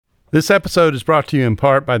This episode is brought to you in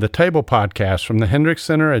part by the Table Podcast from the Hendricks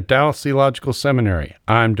Center at Dallas Theological Seminary.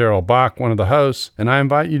 I'm Darrell Bach, one of the hosts, and I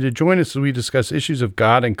invite you to join us as we discuss issues of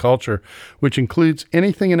God and culture, which includes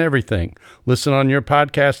anything and everything. Listen on your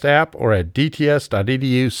podcast app or at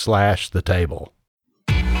dts.edu/thetable.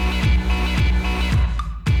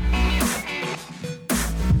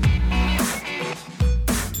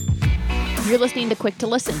 You're listening to Quick to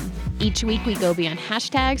Listen. Each week we go beyond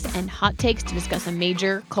hashtags and hot takes to discuss a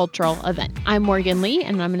major cultural event. I'm Morgan Lee,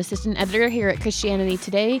 and I'm an assistant editor here at Christianity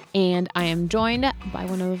Today, and I am joined by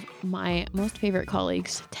one of my most favorite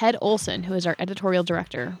colleagues, Ted Olson, who is our editorial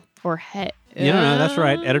director, or head. Yeah, that's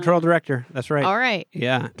right. Editorial director. That's right. All right.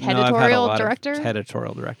 Yeah. Editorial director?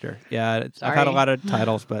 Editorial director. Yeah, I've had a lot of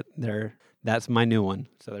titles, but that's my new one.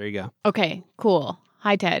 So there you go. Okay, cool.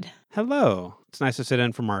 Hi, Ted. Hello. It's nice to sit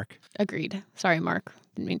in for Mark. Agreed. Sorry, Mark.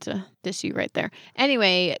 Didn't mean to diss you right there.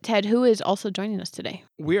 Anyway, Ted, who is also joining us today?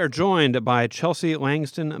 We are joined by Chelsea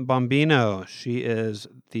Langston Bombino. She is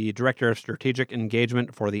the Director of Strategic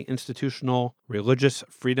Engagement for the Institutional Religious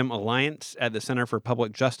Freedom Alliance at the Center for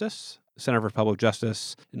Public Justice. Center for Public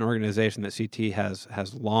Justice, an organization that CT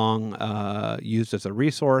has long used as a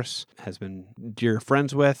resource, has been dear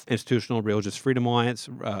friends with. Institutional Religious Freedom Alliance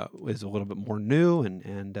is a little bit more new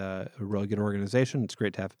and a really good organization. It's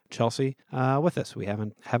great to have Chelsea with us. We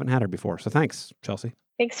haven't had her before, so thanks, Chelsea.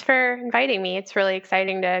 Thanks for inviting me. It's really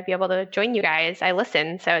exciting to be able to join you guys. I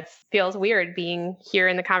listen, so it feels weird being here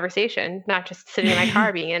in the conversation, not just sitting in my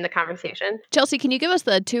car being in the conversation. Chelsea, can you give us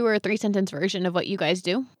the 2 or 3 sentence version of what you guys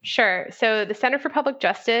do? Sure. So the Center for Public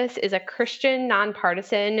Justice is a Christian,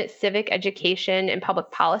 nonpartisan, civic education and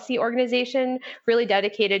public policy organization really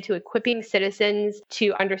dedicated to equipping citizens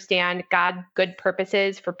to understand God's good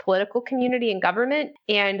purposes for political community and government.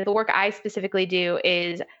 And the work I specifically do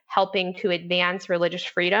is helping to advance religious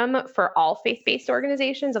freedom for all faith-based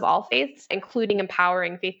organizations of all faiths, including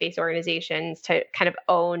empowering faith-based organizations to kind of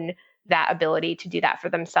own that ability to do that for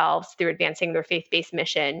themselves through advancing their faith-based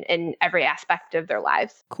mission in every aspect of their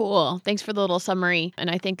lives. Cool. Thanks for the little summary. And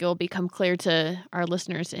I think it will become clear to our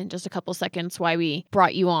listeners in just a couple seconds why we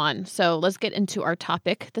brought you on. So let's get into our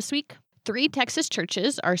topic this week. 3 Texas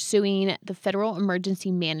churches are suing the Federal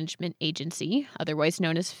Emergency Management Agency, otherwise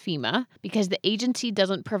known as FEMA, because the agency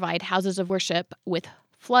doesn't provide houses of worship with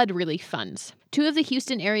flood relief funds. 2 of the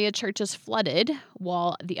Houston area churches flooded,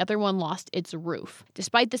 while the other one lost its roof.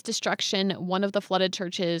 Despite this destruction, one of the flooded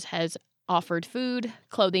churches has offered food,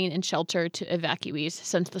 clothing, and shelter to evacuees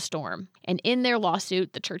since the storm. And in their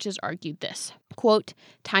lawsuit, the churches argued this, quote,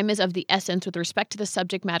 "Time is of the essence with respect to the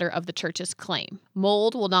subject matter of the church's claim.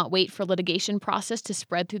 Mold will not wait for litigation process to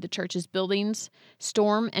spread through the church's buildings.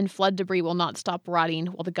 Storm and flood debris will not stop rotting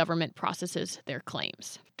while the government processes their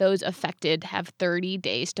claims. Those affected have 30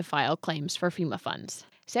 days to file claims for FEMA funds."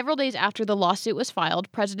 Several days after the lawsuit was filed,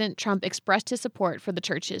 President Trump expressed his support for the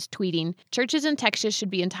churches, tweeting, "Churches in Texas should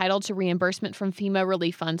be entitled to reimbursement from FEMA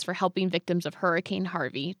relief funds for helping victims of Hurricane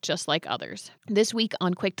Harvey, just like others." This week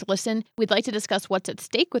on Quick to Listen, we'd like to discuss what's at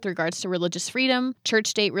stake with regards to religious freedom,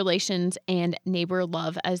 church-state relations, and neighbor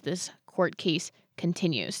love as this court case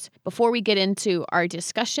continues. Before we get into our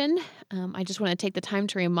discussion, I just want to take the time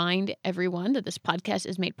to remind everyone that this podcast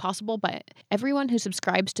is made possible by everyone who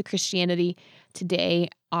subscribes to Christianity Today,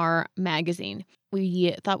 our magazine.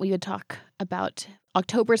 We thought we would talk about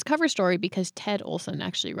October's cover story because Ted Olson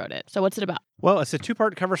actually wrote it. So what's it about? Well, it's a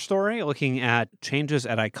 2-part cover story looking at changes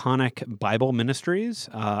at iconic Bible ministries.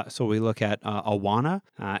 So we look at Awana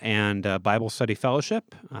and Bible Study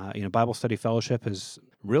Fellowship. Bible Study Fellowship has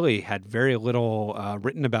really had very little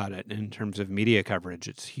written about it in terms of media coverage.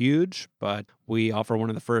 It's huge, but we offer one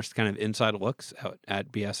of the first kind of inside looks out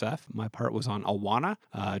at BSF. My part was on Awana,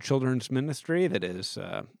 children's ministry that is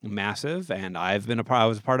massive, and I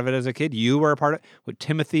was a part of it as a kid. You were a part of it with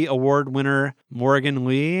Timothy Award winner Morgan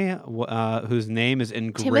Lee, whose name is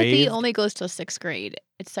engraved. Timothy only goes to 6th grade.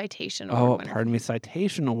 It's Citation Award winner. Pardon me,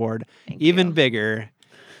 Citation Award. Thank Even you. bigger.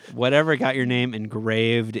 Whatever got your name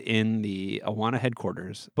engraved in the Awana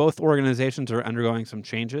headquarters. Both organizations are undergoing some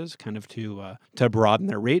changes kind of to broaden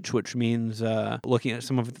their reach, which means looking at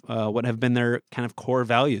some of what have been their kind of core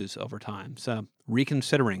values over time. So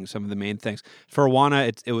reconsidering some of the main things. For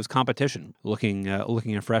Awana, it was competition, looking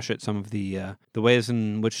afresh at some of the ways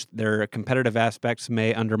in which their competitive aspects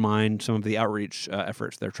may undermine some of the outreach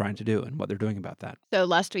efforts they're trying to do and what they're doing about that. So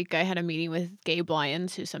last week I had a meeting with Gabe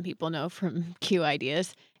Lyons, who some people know from Q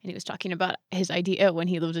Ideas, and he was talking about his idea when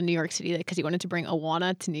he lived in New York City because he wanted to bring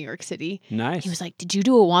Awana to New York City. Nice. He was like, "Did you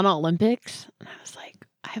do Awana Olympics?" And I was like,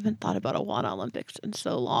 I haven't thought about Awana Olympics in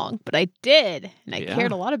so long, but I did, and I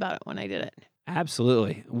cared a lot about it when I did it.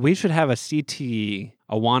 Absolutely. We should have a CT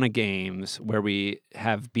Awana games where we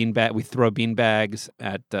throw beanbags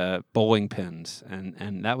at bowling pins,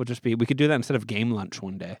 and that would just be, we could do that instead of game lunch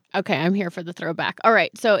one day. Okay, I'm here for the throwback. All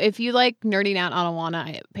right, so if you like nerding out on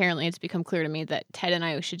Awana, apparently it's become clear to me that Ted and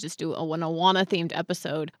I should just do an Awana-themed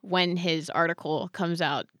episode when his article comes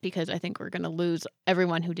out, because I think we're going to lose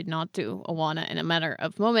everyone who did not do Awana in a matter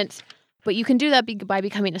of moments. But you can do that by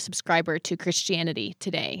becoming a subscriber to Christianity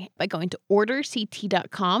Today by going to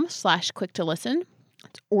orderct.com/quick-to-listen.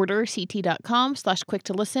 It's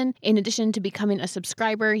orderct.com/quick-to-listen. In addition to becoming a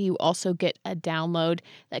subscriber, you also get a download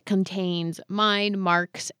that contains mine,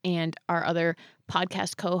 Mark's, and our other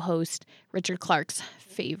podcast co-host, Richard Clark's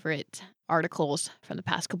favorite articles from the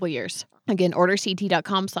past couple years. Again,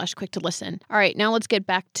 orderct.com/quick-to-listen. All right, now let's get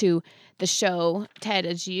back to the show. Ted,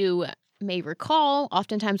 as you may recall,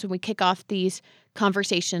 oftentimes when we kick off these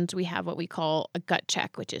conversations, we have what we call a gut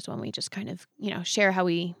check, which is when we just kind of, share how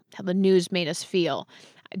the news made us feel.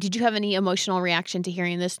 Did you have any emotional reaction to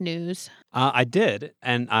hearing this news? I did,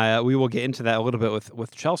 and we will get into that a little bit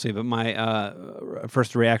with Chelsea. But my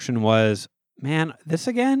first reaction was, man, this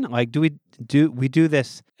again? Like, do we do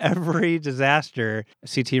this every disaster?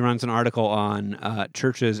 CT runs an article on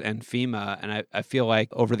churches and FEMA, and I feel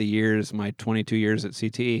like over the years, my 22 years at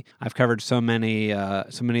CT, I've covered so many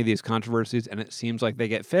of these controversies, and it seems like they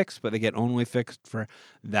get fixed, but they get only fixed for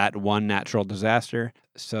that one natural disaster.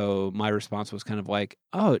 So my response was kind of like,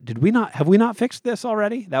 oh, have we not fixed this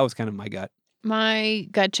already? That was kind of my gut. My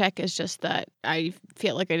gut check is just that I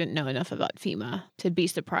feel like I didn't know enough about FEMA to be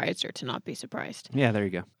surprised or to not be surprised. Yeah, there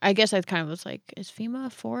you go. I guess I kind of was like, is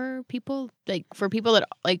FEMA for people? Like, for people that,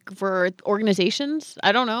 like, for organizations?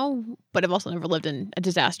 I don't know, but I've also never lived in a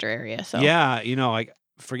disaster area, so. Yeah, like,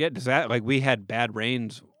 forget disaster. Like, we had bad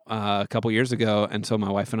rains a couple years ago, and so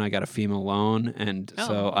my wife and I got a FEMA loan, and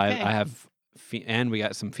okay. I have... And we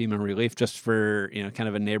got some FEMA relief just for, kind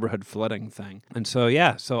of a neighborhood flooding thing. And so,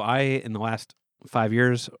 I, in the last 5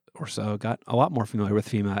 years or so, got a lot more familiar with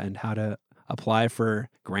FEMA and how to apply for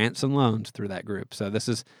grants and loans through that group. So this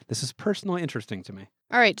is personally interesting to me.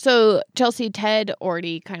 All right, so Chelsea, Ted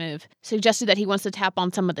already kind of suggested that he wants to tap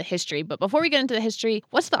on some of the history. But before we get into the history,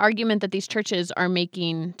 what's the argument that these churches are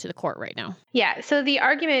making to the court right now? Yeah, so the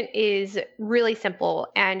argument is really simple,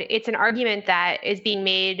 and it's an argument that is being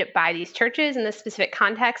made by these churches in this specific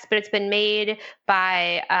context, but it's been made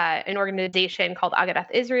by an organization called Agadah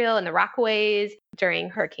Israel and the Rockaways during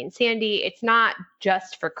Hurricane Sandy. It's not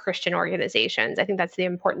just for Christian organizations. I think that's the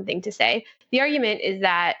important thing to say. The argument is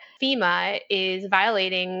that FEMA is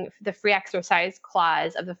violating the free exercise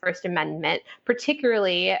clause of the First Amendment,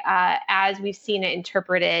 particularly as we've seen it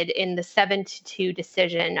interpreted in the 7-2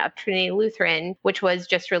 decision of Trinity Lutheran, which was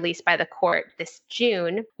just released by the court this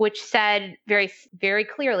June, which said very, very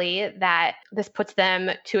clearly that this puts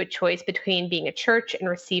them to a choice between being a church and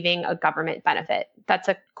receiving a government benefit. That's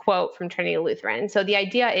a quote from Trinity Lutheran. So the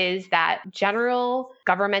idea is that general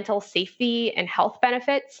governmental safety and health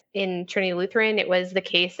benefits in Trinity Lutheran, it was the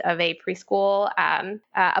case of a preschool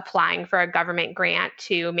applying for a government grant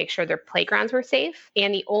to make sure their playgrounds were safe.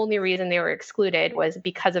 And the only reason they were excluded was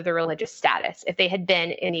because of their religious status. If they had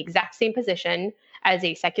been in the exact same position as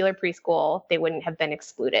a secular preschool, they wouldn't have been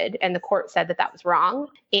excluded. And the court said that that was wrong.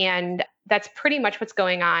 And that's pretty much what's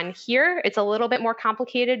going on here. It's a little bit more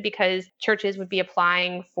complicated because churches would be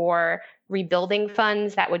applying for rebuilding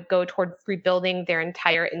funds that would go toward rebuilding their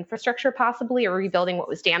entire infrastructure possibly, or rebuilding what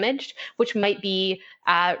was damaged, which might be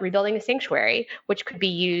rebuilding a sanctuary, which could be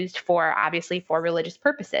used obviously for religious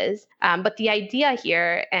purposes. But the idea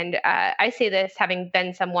here, and I say this having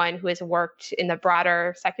been someone who has worked in the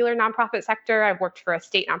broader secular nonprofit sector, I've worked for a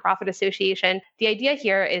state nonprofit association. The idea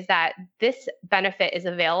here is that this benefit is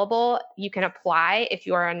available. You can apply if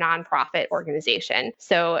you are a nonprofit organization.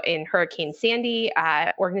 So in Hurricane Sandy,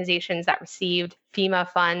 organizations that received FEMA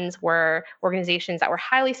funds were organizations that were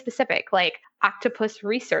highly specific, like octopus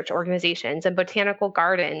research organizations and botanical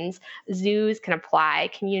gardens. Zoos can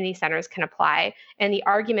apply, community centers can apply. And the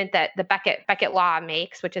argument that the Beckett Law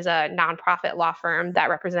makes, which is a nonprofit law firm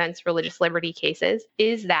that represents religious liberty cases,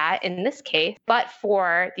 is that in this case, but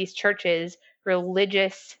for these churches'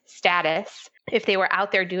 religious status, if they were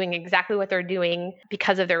out there doing exactly what they're doing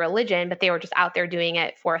because of their religion, but they were just out there doing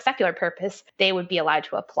it for a secular purpose, they would be allowed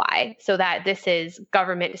to apply. So that this is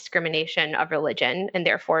government discrimination of religion, and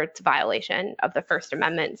therefore it's a violation of the First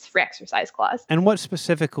Amendment's free exercise clause. And what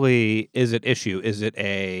specifically is at issue? Is it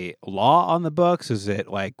a law on the books? Is it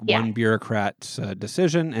like one bureaucrat's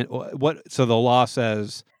decision? And so the law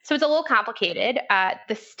says... So it's a little complicated.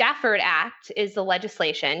 The Stafford Act is the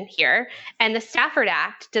legislation here, and the Stafford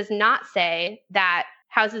Act does not say that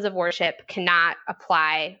houses of worship cannot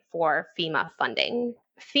apply for FEMA funding.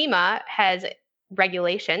 FEMA has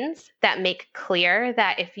regulations that make clear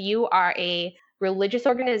that if you are a religious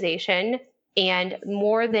organization and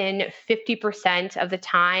more than 50% of the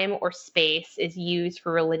time or space is used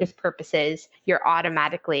for religious purposes, you're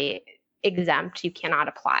automatically exempt. You cannot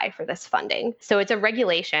apply for this funding. So it's a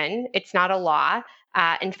regulation, it's not a law.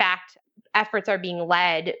 In fact, efforts are being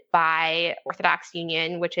led by Orthodox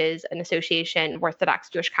Union, which is an association of Orthodox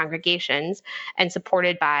Jewish congregations, and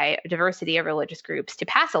supported by a diversity of religious groups to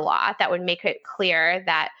pass a law that would make it clear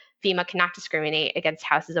that FEMA cannot discriminate against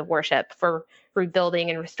houses of worship for rebuilding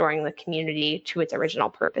and restoring the community to its original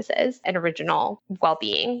purposes and original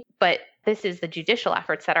well-being. But this is the judicial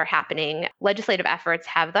efforts that are happening. Legislative efforts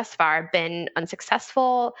have thus far been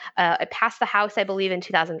unsuccessful. It passed the House, I believe, in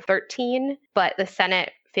 2013, but the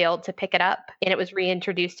Senate failed to pick it up, and it was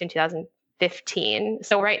reintroduced in 2015.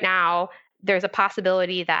 So right now, there's a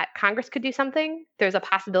possibility that Congress could do something. There's a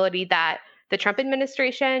possibility that the Trump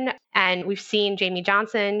administration, and we've seen Jamie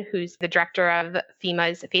Johnson, who's the director of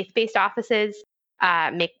FEMA's faith-based offices,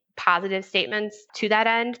 make positive statements to that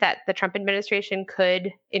end, that the Trump administration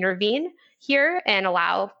could intervene here and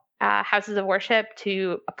allow houses of worship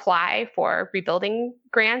to apply for rebuilding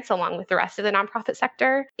grants along with the rest of the nonprofit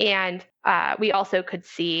sector. And we also could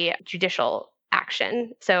see judicial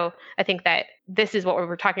action. So I think that this is what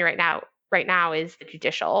we're talking right now. Right now is the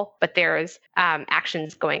judicial, but there's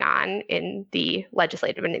actions going on in the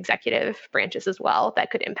legislative and executive branches as well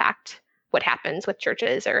that could impact what happens with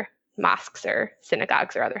churches or mosques or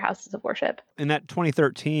synagogues or other houses of worship. In that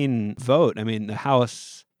 2013 vote, I mean, the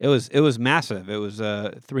House, it was massive. It was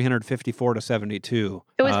 354 to 72.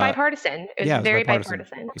 It was bipartisan. It was very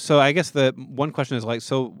bipartisan. So I guess the one question is like,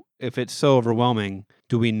 so if it's so overwhelming,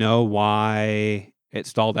 do we know why it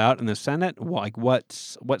stalled out in the Senate? Like,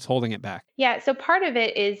 what's holding it back? Yeah, so part of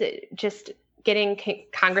it is just getting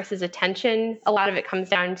Congress's attention. A lot of it comes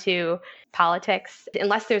down to politics.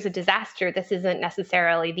 Unless there's a disaster, this isn't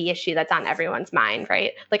necessarily the issue that's on everyone's mind,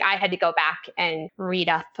 right? Like I had to go back and read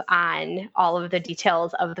up on all of the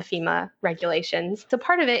details of the FEMA regulations. So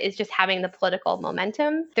part of it is just having the political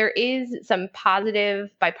momentum. There is some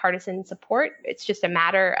positive bipartisan support. It's just a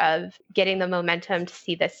matter of getting the momentum to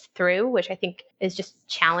see this through, which I think is just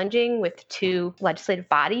challenging with two legislative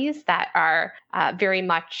bodies that are very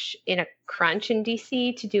much in a crunch in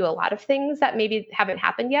DC to do a lot of things that maybe haven't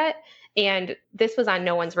happened yet. And this was on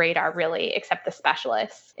no one's radar, really, except the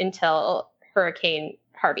specialists until Hurricane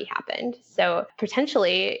Harvey happened. So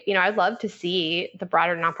potentially, I'd love to see the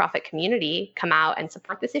broader nonprofit community come out and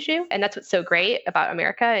support this issue. And that's what's so great about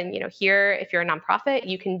America. And, here, if you're a nonprofit,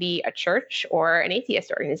 you can be a church or an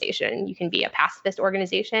atheist organization. You can be a pacifist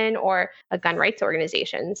organization or a gun rights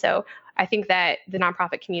organization. So I think that the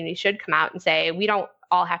nonprofit community should come out and say, we don't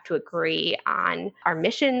all have to agree on our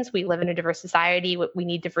missions. We live in a diverse society. We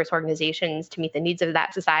need diverse organizations to meet the needs of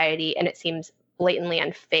that society. And it seems blatantly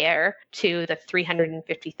unfair to the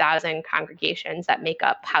 350,000 congregations that make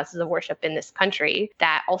up houses of worship in this country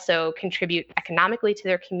that also contribute economically to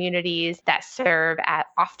their communities, that serve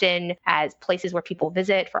often as places where people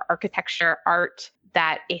visit for architecture, art,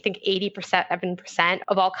 that I think 87%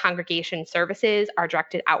 of all congregation services are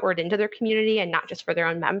directed outward into their community and not just for their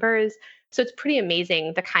own members. So it's pretty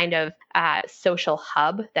amazing the kind of social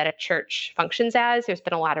hub that a church functions as. There's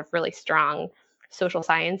been a lot of really strong social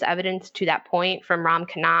science evidence to that point from Ram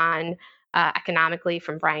Kannan, economically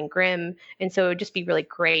from Brian Grimm. And so it would just be really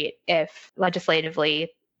great if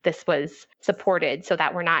legislatively this was supported so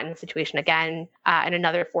that we're not in a situation again in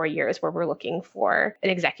another 4 years where we're looking for an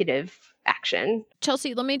executive action.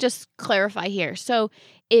 Chelsea, let me just clarify here. So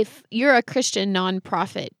if you're a Christian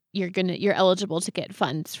nonprofit, you're eligible to get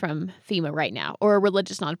funds from FEMA right now, or a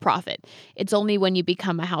religious nonprofit. It's only when you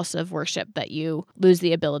become a house of worship that you lose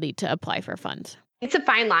the ability to apply for funds. It's a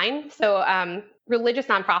fine line. So religious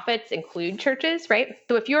nonprofits include churches, right?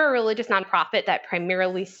 So if you're a religious nonprofit that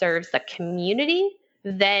primarily serves the community,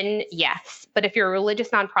 then yes. But if you're a religious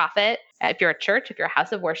nonprofit, if you're a church, if you're a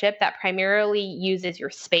house of worship that primarily uses your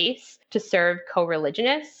space to serve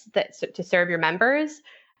co-religionists, to serve your members,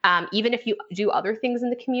 even if you do other things in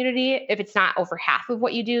the community, if it's not over half of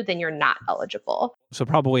what you do, then you're not eligible. So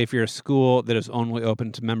probably if you're a school that is only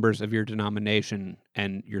open to members of your denomination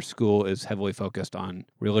and your school is heavily focused on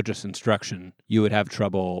religious instruction, you would have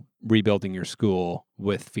trouble rebuilding your school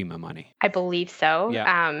with FEMA money. I believe so. Yeah.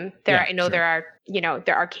 I know sure.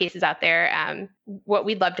 There are cases out there. What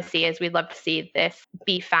we'd love to see is we'd love to see this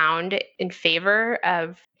be found in favor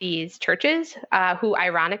of these churches who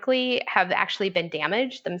ironically have actually been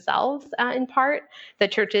damaged themselves in part. The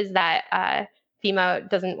churches that FEMA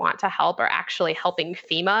doesn't want to help are actually helping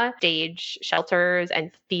FEMA stage shelters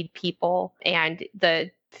and feed people. And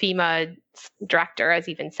the FEMA director has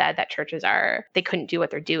even said that they couldn't do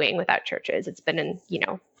what they're doing without churches. It's been in,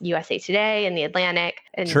 USA Today and The Atlantic.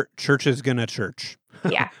 And church is gonna church.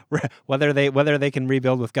 Yeah. whether they can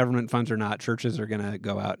rebuild with government funds or not, churches are going to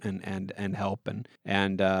go out and help,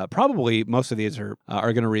 and probably most of these are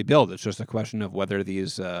going to rebuild. It's just a question of whether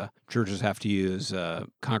these churches have to use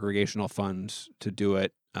congregational funds to do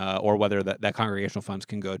it, or whether that congregational funds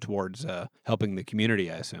can go towards helping the community,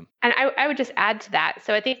 I assume. And I would just add to that.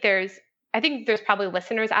 So I think there's probably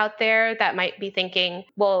listeners out there that might be thinking,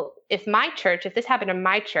 well, if this happened in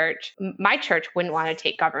my church wouldn't want to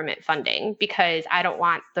take government funding because I don't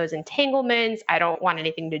want those entanglements. I don't want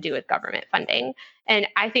anything to do with government funding. And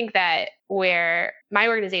I think that where my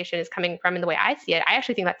organization is coming from and the way I see it, I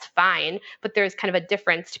actually think that's fine. But there's kind of a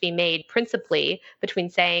difference to be made principally between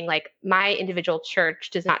saying like my individual church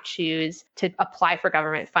does not choose to apply for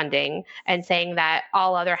government funding and saying that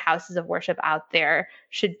all other houses of worship out there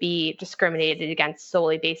should be discriminated against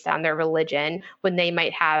solely based on their religion when they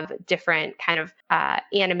might have different kind of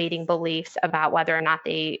animating beliefs about whether or not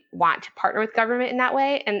they want to partner with government in that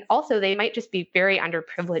way. And also they might just be very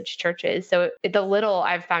underprivileged churches. So the little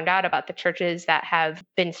I've found out about the churches that have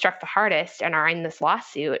been struck the hardest and are in this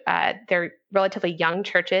lawsuit, they're relatively young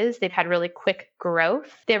churches. They've had really quick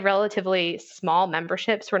growth. They have relatively small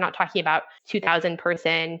memberships. We're not talking about 2,000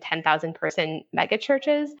 person, 10,000 person mega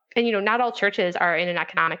churches. And, not all churches are in an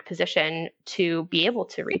economic position to be able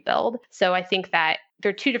to rebuild. So I think that there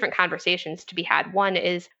are two different conversations to be had. One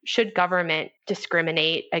is, should government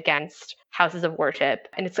discriminate against houses of worship?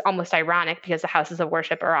 And it's almost ironic because the houses of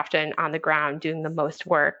worship are often on the ground doing the most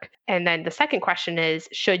work. And then the second question is,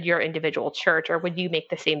 should your individual church, or would you make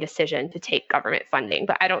the same decision to take government funding?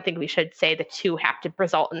 But I don't think we should say the two have to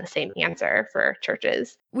result in the same answer for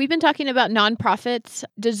churches. We've been talking about nonprofits.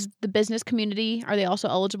 Does the business community, are they also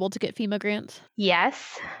eligible to get FEMA grants?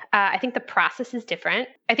 Yes. I think the process is different.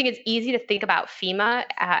 I think it's easy to think about FEMA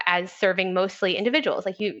as serving mostly individuals.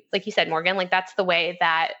 Like you said, Morgan, like that's the way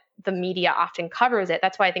that the media often covers it.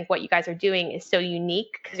 That's why I think what you guys are doing is so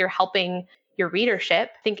unique, because you're helping your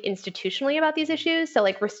readership think institutionally about these issues. So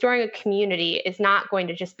like restoring a community is not going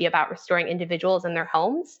to just be about restoring individuals in their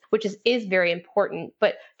homes, which is very important.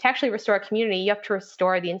 But to actually restore a community, you have to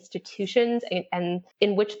restore the institutions and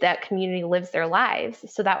in which that community lives their lives.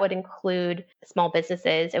 So that would include small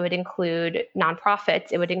businesses. It would include nonprofits.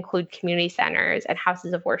 It would include community centers and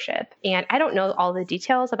houses of worship. And I don't know all the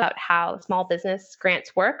details about how small business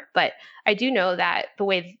grants work, but I do know that the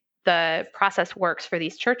way the process works for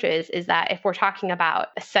these churches is that if we're talking about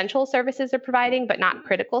essential services they're providing, but not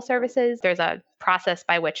critical services, there's a process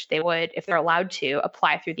by which they would, if they're allowed to,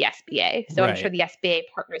 apply through the SBA. So right. I'm sure the SBA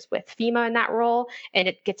partners with FEMA in that role, and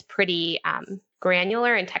it gets pretty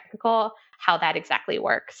granular and technical how that exactly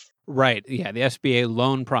works. Right. Yeah. The SBA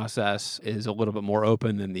loan process is a little bit more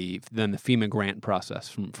open than the FEMA grant process,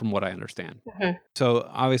 from what I understand. Mm-hmm. So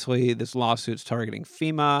obviously, this lawsuit's targeting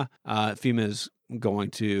FEMA. FEMA is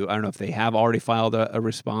going to, I don't know if they have already filed a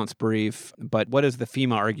response brief, but what is the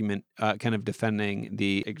FEMA argument kind of defending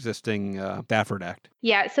the existing Stafford Act?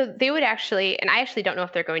 Yeah, so they would actually, and I actually don't know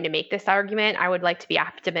if they're going to make this argument. I would like to be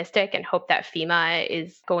optimistic and hope that FEMA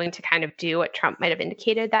is going to kind of do what Trump might have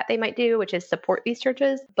indicated that they might do, which is support these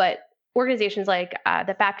churches. But organizations like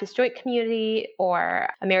the Baptist Joint Community or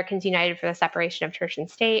Americans United for the Separation of Church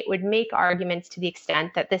and State would make arguments to the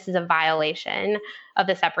extent that this is a violation of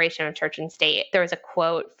the separation of church and state. There was a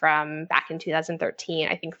quote from back in 2013,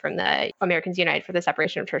 I think from the Americans United for the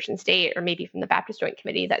Separation of Church and State, or maybe from the Baptist Joint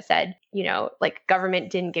Committee, that said, like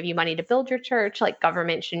government didn't give you money to build your church, like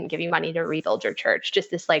government shouldn't give you money to rebuild your church.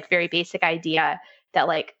 Just this like very basic idea that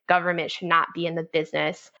like government should not be in the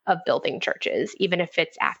business of building churches, even if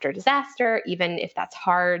it's after disaster, even if that's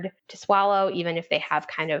hard to swallow, even if they have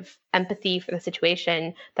kind of empathy for the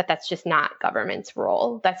situation, that's just not government's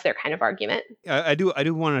role. That's their kind of argument. I do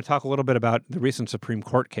want to talk a little bit about the recent Supreme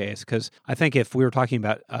Court case, because I think if we were talking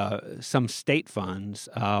about some state funds,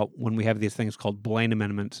 when we have these things called Blaine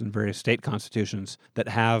amendments in various state constitutions that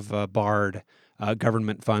have barred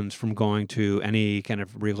government funds from going to any kind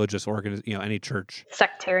of religious organization, any church.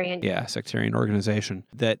 Sectarian. Yeah, sectarian organization.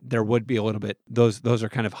 That there would be a little bit, those are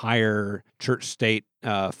kind of higher church-state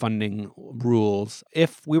funding rules.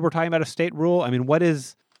 If we were talking about a state rule, I mean, what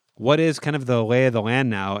is kind of the lay of the land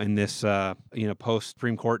now in this,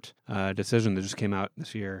 post-Supreme Court decision that just came out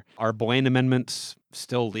this year? Are Blaine amendments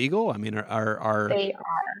still legal? I mean, are They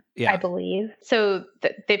are, yeah. I believe. So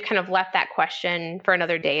they've kind of left that question for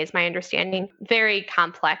another day, is my understanding. Very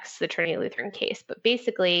complex, the Trinity Lutheran case. But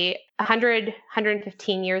basically,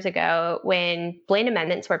 115 years ago, when Blaine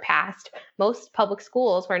amendments were passed, most public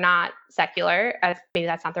schools were not secular, as maybe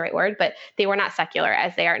that's not the right word, but they were not secular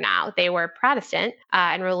as they are now. They were Protestant,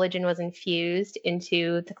 and religion was infused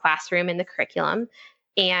into the classroom and the curriculum.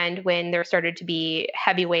 And when there started to be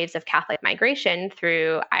heavy waves of Catholic migration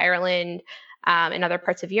through Ireland and other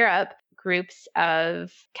parts of Europe, groups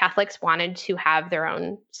of Catholics wanted to have their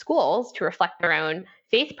own schools to reflect their own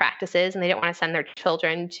faith practices, and they didn't want to send their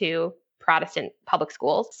children to Protestant public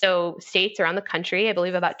schools. So states around the country, I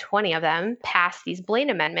believe about 20 of them, passed these Blaine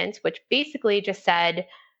amendments, which basically just said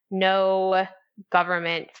no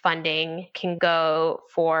government funding can go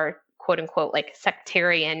for quote unquote like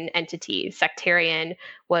sectarian entities. Sectarian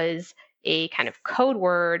was a kind of code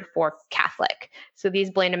word for Catholic. So these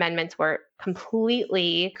Blaine amendments were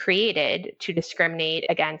completely created to discriminate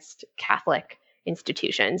against Catholic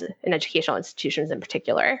institutions and educational institutions in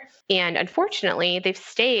particular. And unfortunately, they've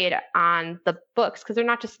stayed on the books because they're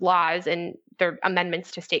not just laws, and they're amendments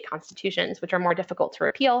to state constitutions, which are more difficult to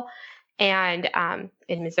repeal. And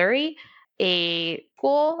in Missouri, a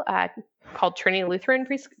school called Trinity Lutheran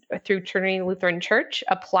through Trinity Lutheran Church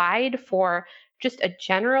applied for just a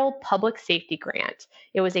general public safety grant.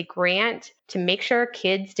 It was a grant to make sure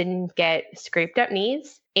kids didn't get scraped up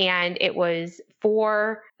knees. And it was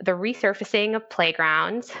for the resurfacing of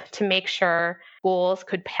playgrounds to make sure schools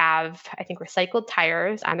could have, I think, recycled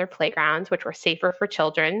tires on their playgrounds, which were safer for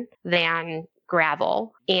children than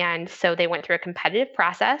gravel. And so they went through a competitive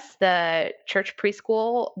process. The church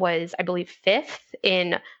preschool was, I believe, 5th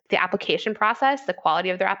in the application process. The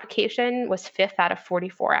quality of their application was 5th out of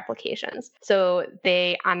 44 applications. So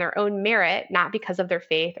they, on their own merit, not because of their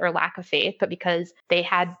faith or lack of faith, but because they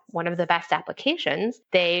had one of the best applications,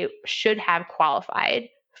 they should have qualified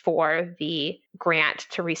for the grant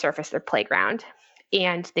to resurface their playground.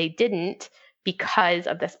 And they didn't because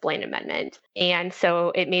of this Blaine amendment. And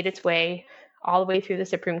so it made its way all the way through the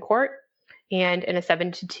Supreme Court. And in a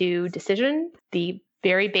 7-2 decision, the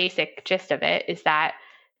very basic gist of it is that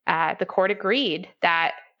the court agreed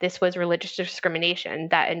that this was religious discrimination,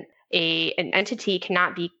 that an entity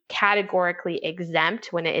cannot be categorically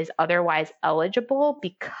exempt when it is otherwise eligible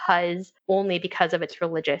only because of its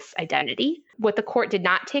religious identity. What the court did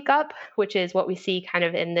not take up, which is what we see kind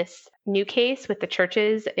of in this new case with the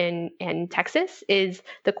churches in Texas, is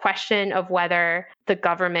the question of whether the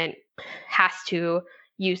government has to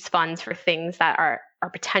use funds for things that are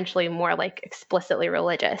potentially more like explicitly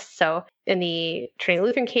religious. So in the Trinity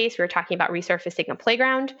Lutheran case, we were talking about resurfacing a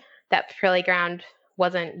playground. That playground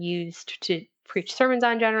wasn't used to preach sermons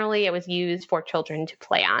on generally. It was used for children to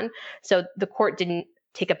play on. So the court didn't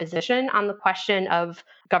take a position on the question of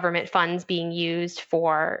government funds being used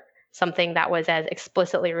for something that was as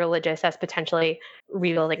explicitly religious as potentially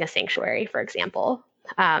rebuilding a sanctuary, for example.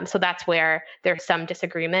 So that's where there's some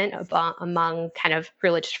disagreement among kind of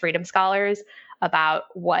religious freedom scholars about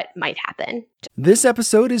what might happen. This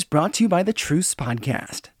episode is brought to you by the Truce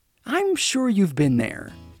Podcast. I'm sure you've been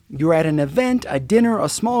there. You're at an event, a dinner, a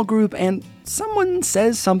small group, and someone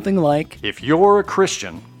says something like, "If you're a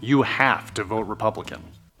Christian, you have to vote Republican."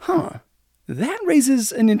 Huh. That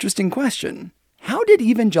raises an interesting question. How did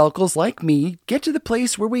evangelicals like me get to the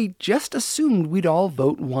place where we just assumed we'd all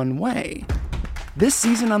vote one way? This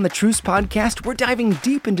season on the Truce Podcast, we're diving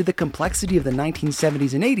deep into the complexity of the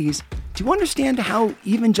 1970s and 80s to understand how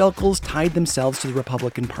evangelicals tied themselves to the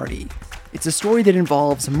Republican Party. It's a story that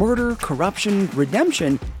involves murder, corruption,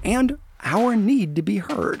 redemption, and our need to be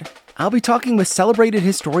heard. I'll be talking with celebrated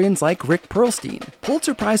historians like Rick Perlstein,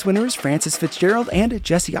 Pulitzer Prize winners Frances Fitzgerald and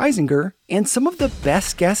Jesse Eisinger, and some of the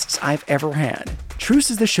best guests I've ever had.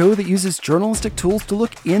 Truce is the show that uses journalistic tools to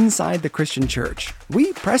look inside the Christian church.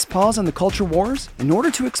 We press pause on the culture wars in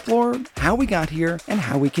order to explore how we got here and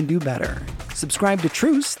how we can do better. Subscribe to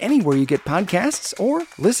Truce anywhere you get podcasts or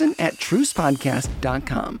listen at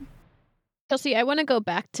trucepodcast.com. Chelsea, I want to go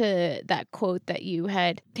back to that quote that you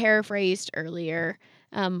had paraphrased earlier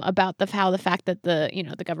about the fact that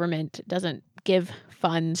the government doesn't give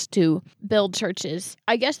funds to build churches.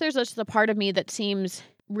 I guess there's just a part of me that seems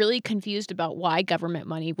really confused about why government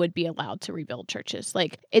money would be allowed to rebuild churches.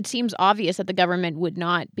 Like, it seems obvious that the government would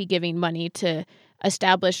not be giving money to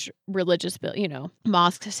establish religious,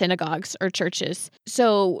 mosques, synagogues, or churches.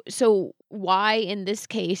 So why in this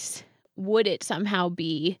case would it somehow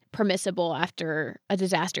be permissible after a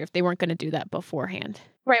disaster if they weren't going to do that beforehand?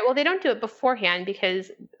 Right. Well, they don't do it beforehand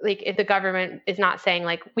because, like, if the government is not saying,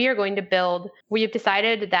 like, we have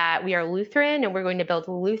decided that we are Lutheran and we're going to build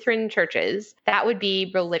Lutheran churches, that would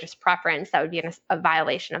be religious preference. That would be a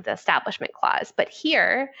violation of the Establishment Clause. But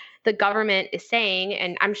here, the government is saying,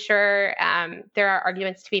 and I'm sure there are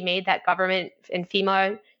arguments to be made that government and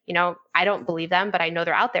FEMA, I don't believe them, but I know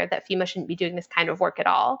they're out there, that FEMA shouldn't be doing this kind of work at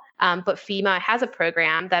all. But FEMA has a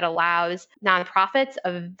program that allows nonprofits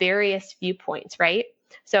of various viewpoints, right?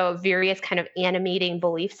 So various kind of animating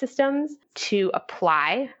belief systems to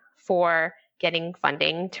apply for getting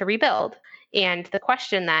funding to rebuild. And the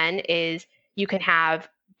question then is, you can have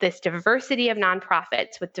this diversity of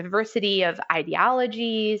nonprofits with diversity of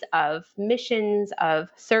ideologies, of missions, of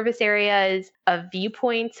service areas, of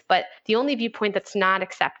viewpoints, but the only viewpoint that's not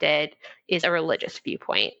accepted is a religious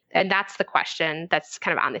viewpoint. And that's the question that's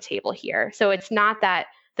kind of on the table here. So it's not that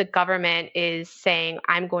the government is saying,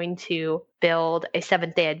 I'm going to build a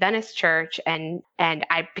Seventh-day Adventist church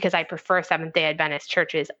because I prefer Seventh-day Adventist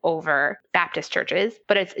churches over Baptist churches.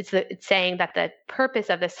 But it's saying that the purpose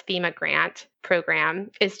of this FEMA grant program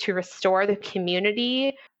is to restore the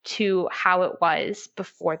community to how it was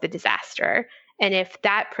before the disaster. And if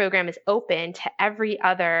that program is open to every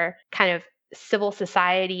other kind of civil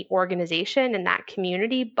society organization in that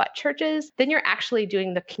community but churches, then you're actually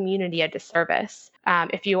doing the community a disservice.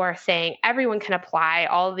 If you are saying everyone can apply,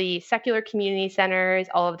 all the secular community centers,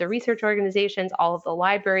 all of the research organizations, all of the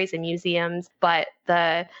libraries and museums, but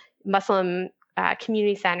the Muslim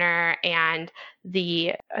community center and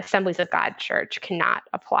the Assemblies of God Church cannot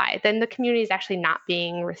apply, then the community is actually not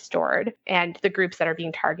being restored. And the groups that are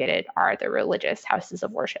being targeted are the religious houses of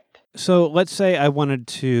worship. So let's say I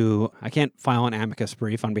can't file an amicus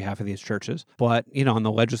brief on behalf of these churches, but, on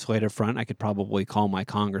the legislative front, I could probably call my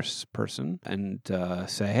congressperson and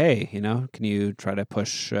say, hey, can you try to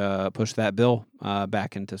push that bill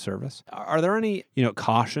back into service? Are there any,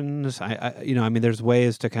 cautions? There's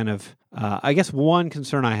ways to kind of, I guess one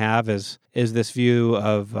concern I have is this view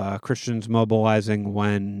of Christians mobilizing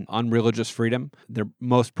when on religious freedom. They're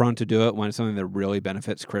most prone to do it when it's something that really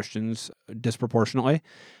benefits Christians disproportionately.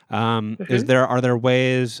 Are there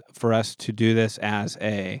ways for us to do this as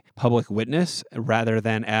a public witness rather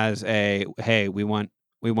than as a, hey, we want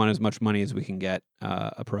as much money as we can get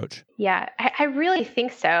approach? Yeah, I really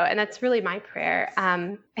think so. And that's really my prayer.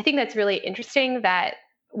 I think that's really interesting that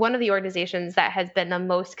one of the organizations that has been the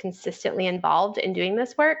most consistently involved in doing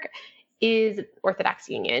this work is Orthodox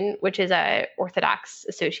Union, which is an Orthodox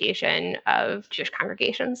association of Jewish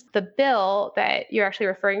congregations. The bill that you're actually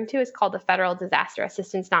referring to is called the Federal Disaster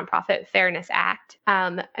Assistance Nonprofit Fairness Act.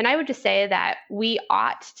 And I would just say that we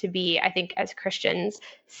ought to be, I think, as Christians,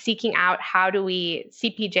 seeking out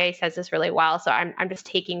CPJ says this really well, so I'm just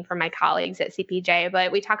taking from my colleagues at CPJ,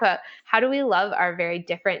 but we talk about how do we love our very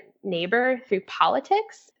different neighbor through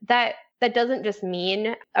politics. That doesn't just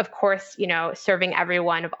mean, of course, serving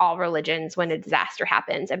everyone of all religions when a disaster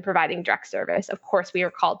happens and providing direct service. Of course, we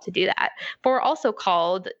are called to do that. But we're also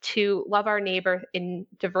called to love our neighbor in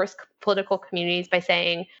diverse political communities by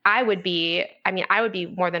saying, I would be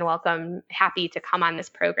more than welcome, happy to come on this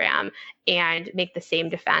program and make the same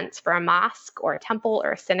defense for a mosque or a temple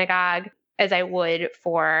or a synagogue as I would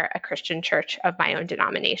for a Christian church of my own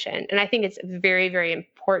denomination. And I think it's very, very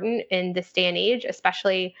important in this day and age,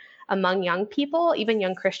 especially among young people, even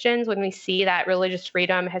young Christians, when we see that religious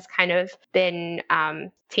freedom has kind of been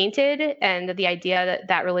tainted, and the idea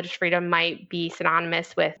that religious freedom might be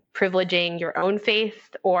synonymous with privileging your own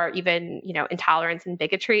faith or even, intolerance and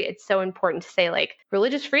bigotry. It's so important to say, like,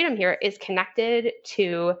 religious freedom here is connected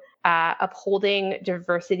to upholding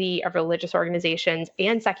diversity of religious organizations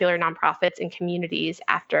and secular nonprofits and communities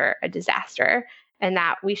after a disaster. And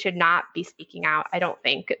that we should not be speaking out, I don't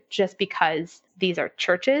think, just because these are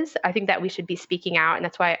churches. I think that we should be speaking out. And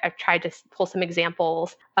that's why I've tried to pull some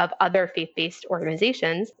examples of other faith-based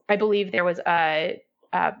organizations. I believe there was a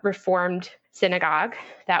Reformed synagogue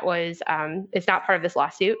that was, it's not part of this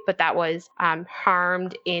lawsuit, but that was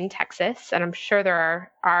harmed in Texas. And I'm sure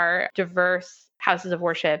there are diverse houses of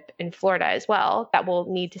worship in Florida as well that will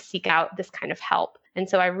need to seek out this kind of help. And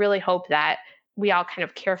so I really hope that we all kind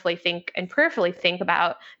of carefully think and prayerfully think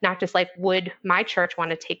about not just like, would my church want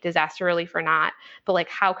to take disaster relief or not, but like,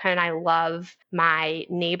 how can I love my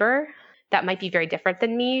neighbor that might be very different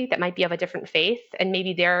than me, that might be of a different faith, and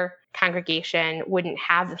maybe their congregation wouldn't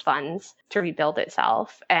have the funds to rebuild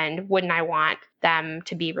itself? And wouldn't I want them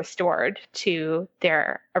to be restored to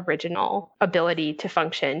their original ability to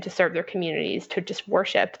function, to serve their communities, to just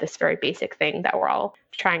worship this very basic thing that we're all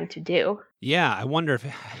trying to do? Yeah, I wonder if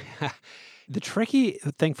the tricky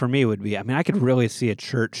thing for me would be, I could really see a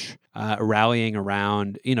church rallying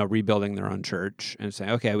around, rebuilding their own church and saying,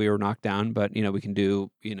 okay, we were knocked down, but, we can do,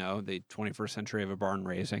 the 21st century of a barn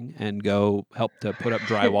raising and go help to put up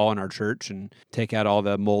drywall in our church and take out all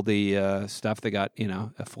the moldy stuff that got,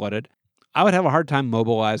 flooded. I would have a hard time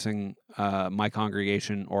mobilizing my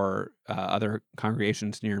congregation or other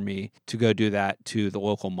congregations near me to go do that to the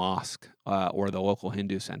local mosque or the local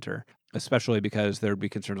Hindu center, especially because there would be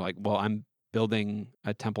concerns like, well, I'm building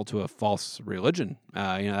a temple to a false religion.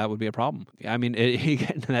 That would be a problem. You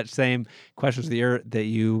get into that same questions that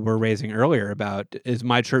you were raising earlier about, is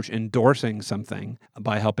my church endorsing something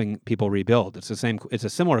by helping people rebuild? It's a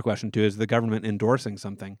similar question to, is the government endorsing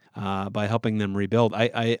something by helping them rebuild?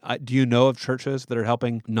 Do you know of churches that are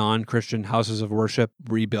helping non-Christian houses of worship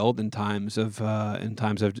rebuild in times of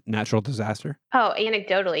natural disaster? Oh,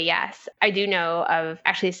 anecdotally, yes. I do know of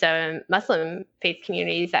actually some Muslim faith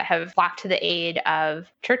communities that have flocked to the aid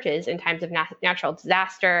of churches in times of natural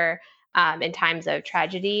disaster, in times of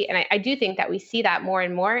tragedy. And I do think that we see that more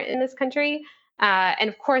and more in this country. And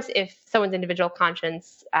of course, if someone's individual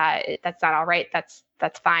conscience, that's not all right, that's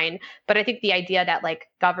fine. But I think the idea that like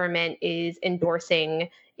government is endorsing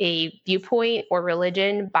a viewpoint or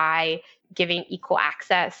religion by giving equal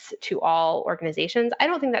access to all organizations, I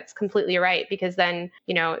don't think that's completely right, because then,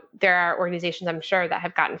 there are organizations, I'm sure, that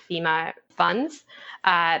have gotten FEMA funds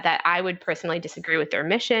that I would personally disagree with their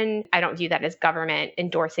mission. I don't view that as government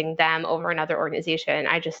endorsing them over another organization.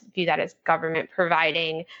 I just view that as government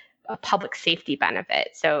providing a public safety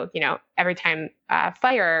benefit. So, every time a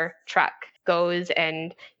fire truck goes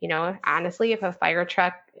and, honestly, if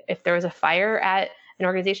there was a fire at an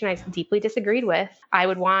organization I deeply disagreed with, I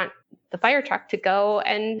would want the fire truck to go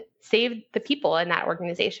and save the people in that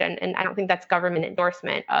organization. And I don't think that's government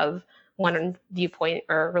endorsement of one viewpoint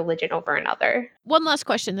or religion over another. One last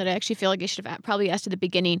question that I actually feel like I should have probably asked at the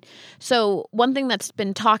beginning. So one thing that's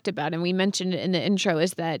been talked about, and we mentioned it in the intro,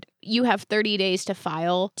 is that you have 30 days to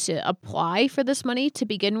file to apply for this money to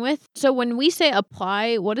begin with. So when we say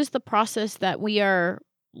apply, what is the process that we are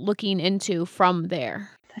looking into from there?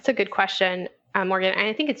 That's a good question, Morgan. And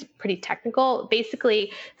I think it's pretty technical.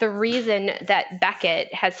 Basically, the reason that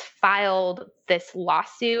Beckett has filed this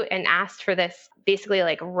lawsuit and asked for this basically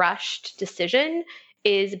like rushed decision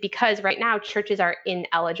is because right now churches are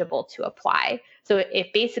ineligible to apply. So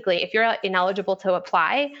if you're ineligible to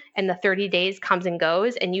apply and the 30 days comes and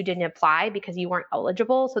goes and you didn't apply because you weren't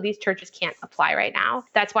eligible, so these churches can't apply right now.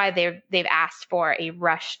 That's why they've asked for a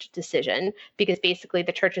rushed decision, because basically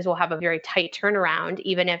the churches will have a very tight turnaround,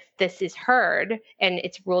 even if this is heard and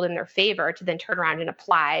it's ruled in their favor, to then turn around and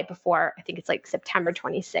apply before, I think it's like September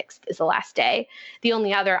 26th is the last day. The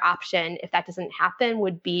only other option, if that doesn't happen,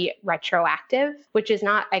 would be retroactive, which is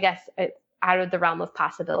not, I guess, out of the realm of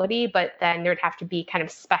possibility, but then there'd have to be kind of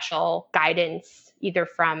special guidance, either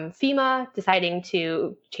from FEMA deciding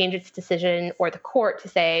to change its decision or the court to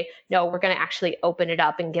say, no, we're going to actually open it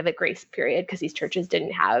up and give a grace period, because these churches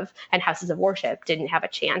didn't have, and houses of worship didn't have a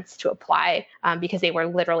chance to apply because they were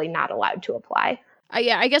literally not allowed to apply.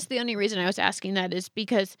 I guess the only reason I was asking that is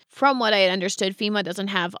because from what I had understood, FEMA doesn't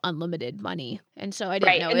have unlimited money. And so I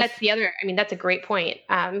didn't know. Right. And that's the other, that's a great point.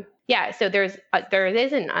 So there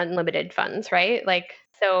isn't unlimited funds, right? Like,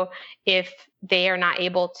 so if they are not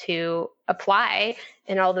able to apply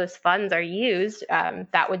and all those funds are used,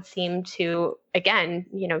 that would seem to, again,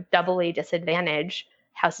 doubly disadvantage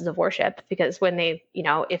houses of worship, because when they,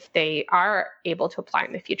 if they are able to apply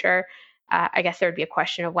in the future, I guess there would be a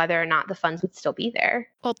question of whether or not the funds would still be there.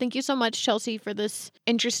 Well, thank you so much, Chelsea, for this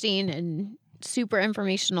interesting and super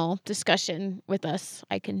informational discussion with us.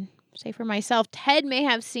 I can say for myself, Ted may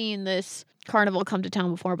have seen this carnival come to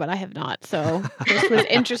town before, but I have not. So this was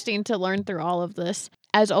interesting to learn through all of this.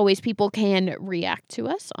 As always, people can react to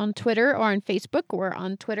us on Twitter or on Facebook. We're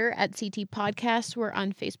on Twitter at CT Podcast. We're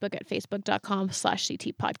on Facebook at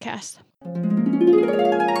facebook.com/CT Podcast.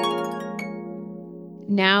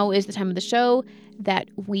 Now is the time of the show that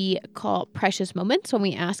we call Precious Moments, when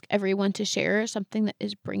we ask everyone to share something that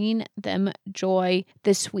is bringing them joy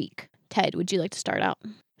this week. Ted, would you like to start out?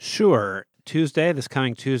 Sure. Tuesday, this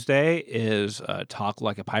coming Tuesday, is Talk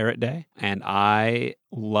Like a Pirate Day, and I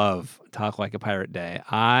love Talk Like a Pirate Day.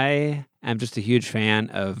 I am just a huge fan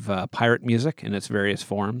of pirate music in its various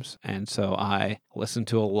forms, and so I listen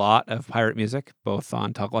to a lot of pirate music, both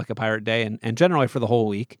on Talk Like a Pirate Day and generally for the whole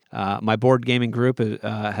week. My board gaming group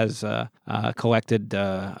has collected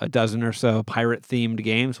a dozen or so pirate-themed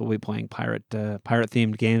games. We'll be playing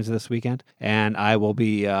pirate-themed games this weekend, and I will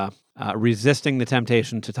be resisting the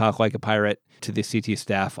temptation to talk like a pirate to the CT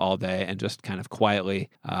staff all day and just kind of quietly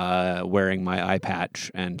wearing my eye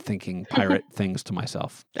patch and thinking pirate things to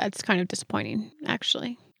myself. That's kind of disappointing,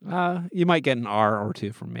 actually. You might get an R or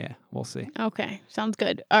two from me. We'll see. Okay, sounds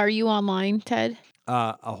good. Are you online, Ted?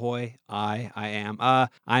 Ahoy, I am.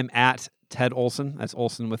 I'm at Ted Olson. That's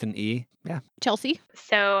Olson with an E. Yeah. Chelsea?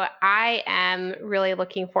 So I am really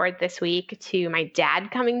looking forward this week to my dad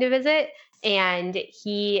coming to visit. And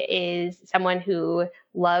he is someone who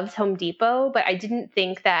loves Home Depot, but I didn't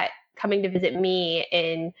think that coming to visit me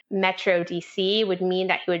in Metro DC would mean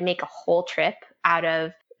that he would make a whole trip out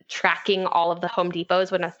of tracking all of the Home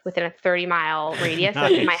Depots within a 30-mile radius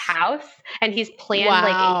of my house. And he's planned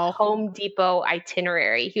like a Home Depot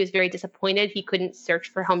itinerary. He was very disappointed he couldn't search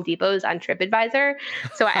for Home Depots on TripAdvisor.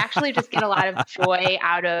 So I actually just get a lot of joy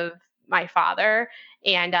out of my father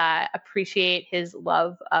and appreciate his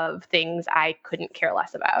love of things I couldn't care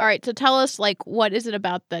less about. All right, so tell us, like, what is it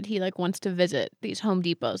about that he like wants to visit these Home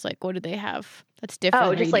Depots? Like, what do they have that's different?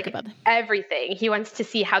 Oh, just like everything. He wants to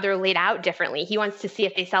see how they're laid out differently. He wants to see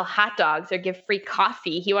if they sell hot dogs or give free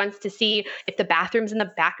coffee. He wants to see if the bathroom's in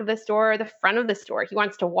the back of the store or the front of the store. He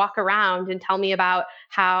wants to walk around and tell me about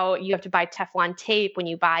how you have to buy Teflon tape when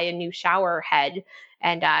you buy a new shower head.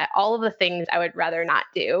 And all of the things I would rather not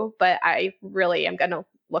do, but I really am going to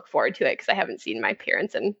look forward to it because I haven't seen my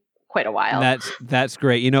parents in quite a while. That's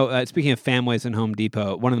great. You know, speaking of families in Home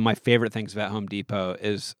Depot, one of my favorite things about Home Depot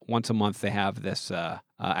is once a month they have this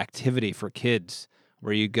activity for kids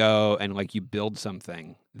where you go and like you build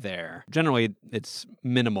something there. Generally, it's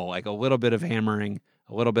minimal, like a little bit of hammering,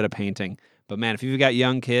 a little bit of painting. But man, if you've got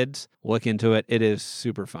young kids, look into it. It is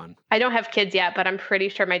super fun. I don't have kids yet, but I'm pretty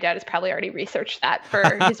sure my dad has probably already researched that for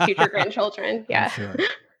his future grandchildren. Yeah. Sure.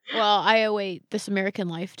 Well, I await This American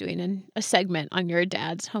Life doing a segment on your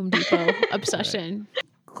dad's Home Depot obsession. Right.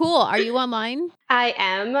 Cool. Are you online? I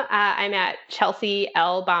am. I'm at Chelsea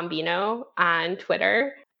L. Bombino on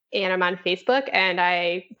Twitter. And I'm on Facebook, and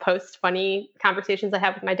I post funny conversations I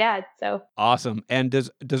have with my dad. So awesome! And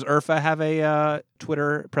does IRFA have a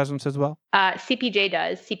Twitter presence as well? CPJ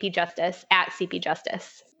does. CP Justice at CP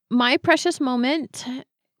Justice. My precious moment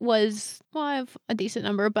was, well, I have a decent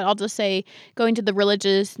number, but I'll just say going to the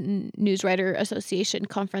Religious Newswriter Association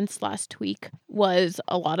conference last week was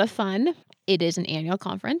a lot of fun. It is an annual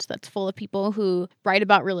conference that's full of people who write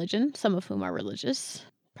about religion, some of whom are religious,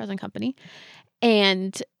 present company.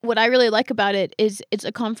 And what I really like about it is it's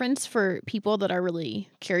a conference for people that are really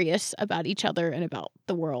curious about each other and about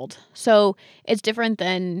the world. So it's different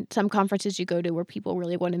than some conferences you go to where people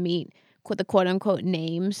really want to meet with the quote-unquote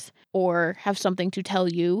names or have something to tell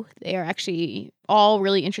you. They are actually all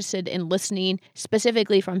really interested in listening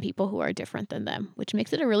specifically from people who are different than them, which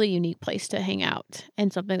makes it a really unique place to hang out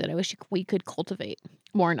and something that I wish we could cultivate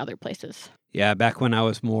more in other places. Yeah, back when I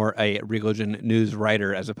was more a religion news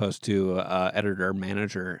writer as opposed to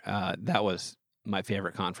editor-manager, that was my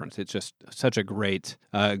favorite conference. It's just such a great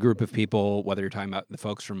group of people, whether you're talking about the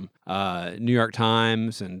folks from New York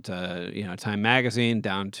Times and Time Magazine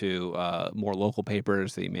down to more local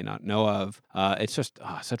papers that you may not know of. It's just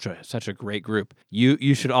such a great group.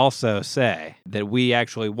 You should also say that we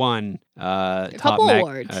actually won a couple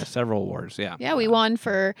awards. Several awards, yeah. Yeah, we won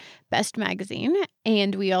for Best Magazine,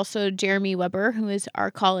 and we also, Jeremy Weber, who is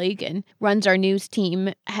our colleague and runs our news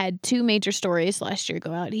team, had 2 major stories last year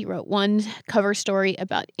go out. He wrote one cover story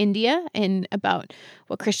about India and about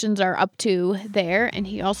what Christians are up to there, and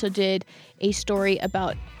he also did a story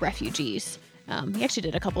about refugees. He actually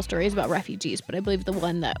did a couple stories about refugees, but I believe the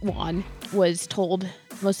one that won was told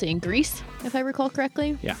mostly in Greece, if I recall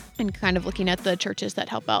correctly. Yeah. And kind of looking at the churches that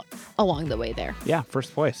help out along the way there. Yeah,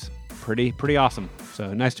 first place. Pretty awesome.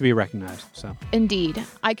 So nice to be recognized. So indeed.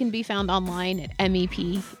 I can be found online at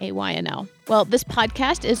MEPAYNL. Well, this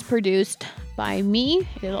podcast is produced by me.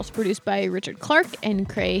 It is also produced by Richard Clark and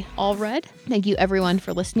Cray Allred. Thank you, everyone,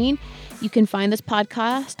 for listening. You can find this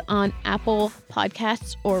podcast on Apple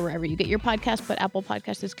Podcasts or wherever you get your podcast, but Apple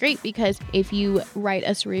Podcasts is great because if you write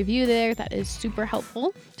us a review there, that is super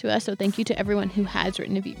helpful to us. So thank you to everyone who has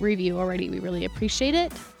written a review already. We really appreciate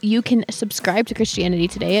it. You can subscribe to Christianity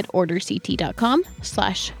Today at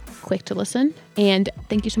orderct.com/quick to listen. And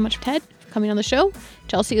thank you so much, Ted, for coming on the show.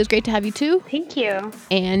 Chelsea, it was great to have you too. Thank you.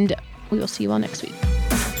 And we will see you all next week.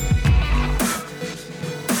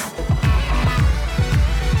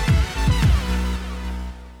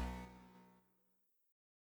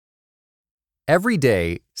 Every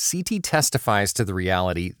day, CT testifies to the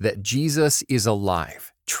reality that Jesus is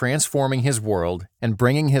alive, transforming his world and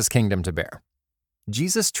bringing his kingdom to bear.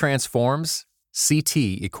 Jesus transforms, CT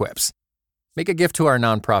equips. Make a gift to our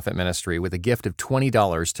nonprofit ministry with a gift of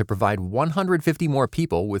 $20 to provide 150 more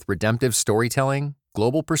people with redemptive storytelling,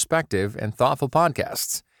 global perspective, and thoughtful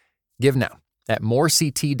podcasts. Give now at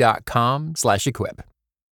morect.com/equip.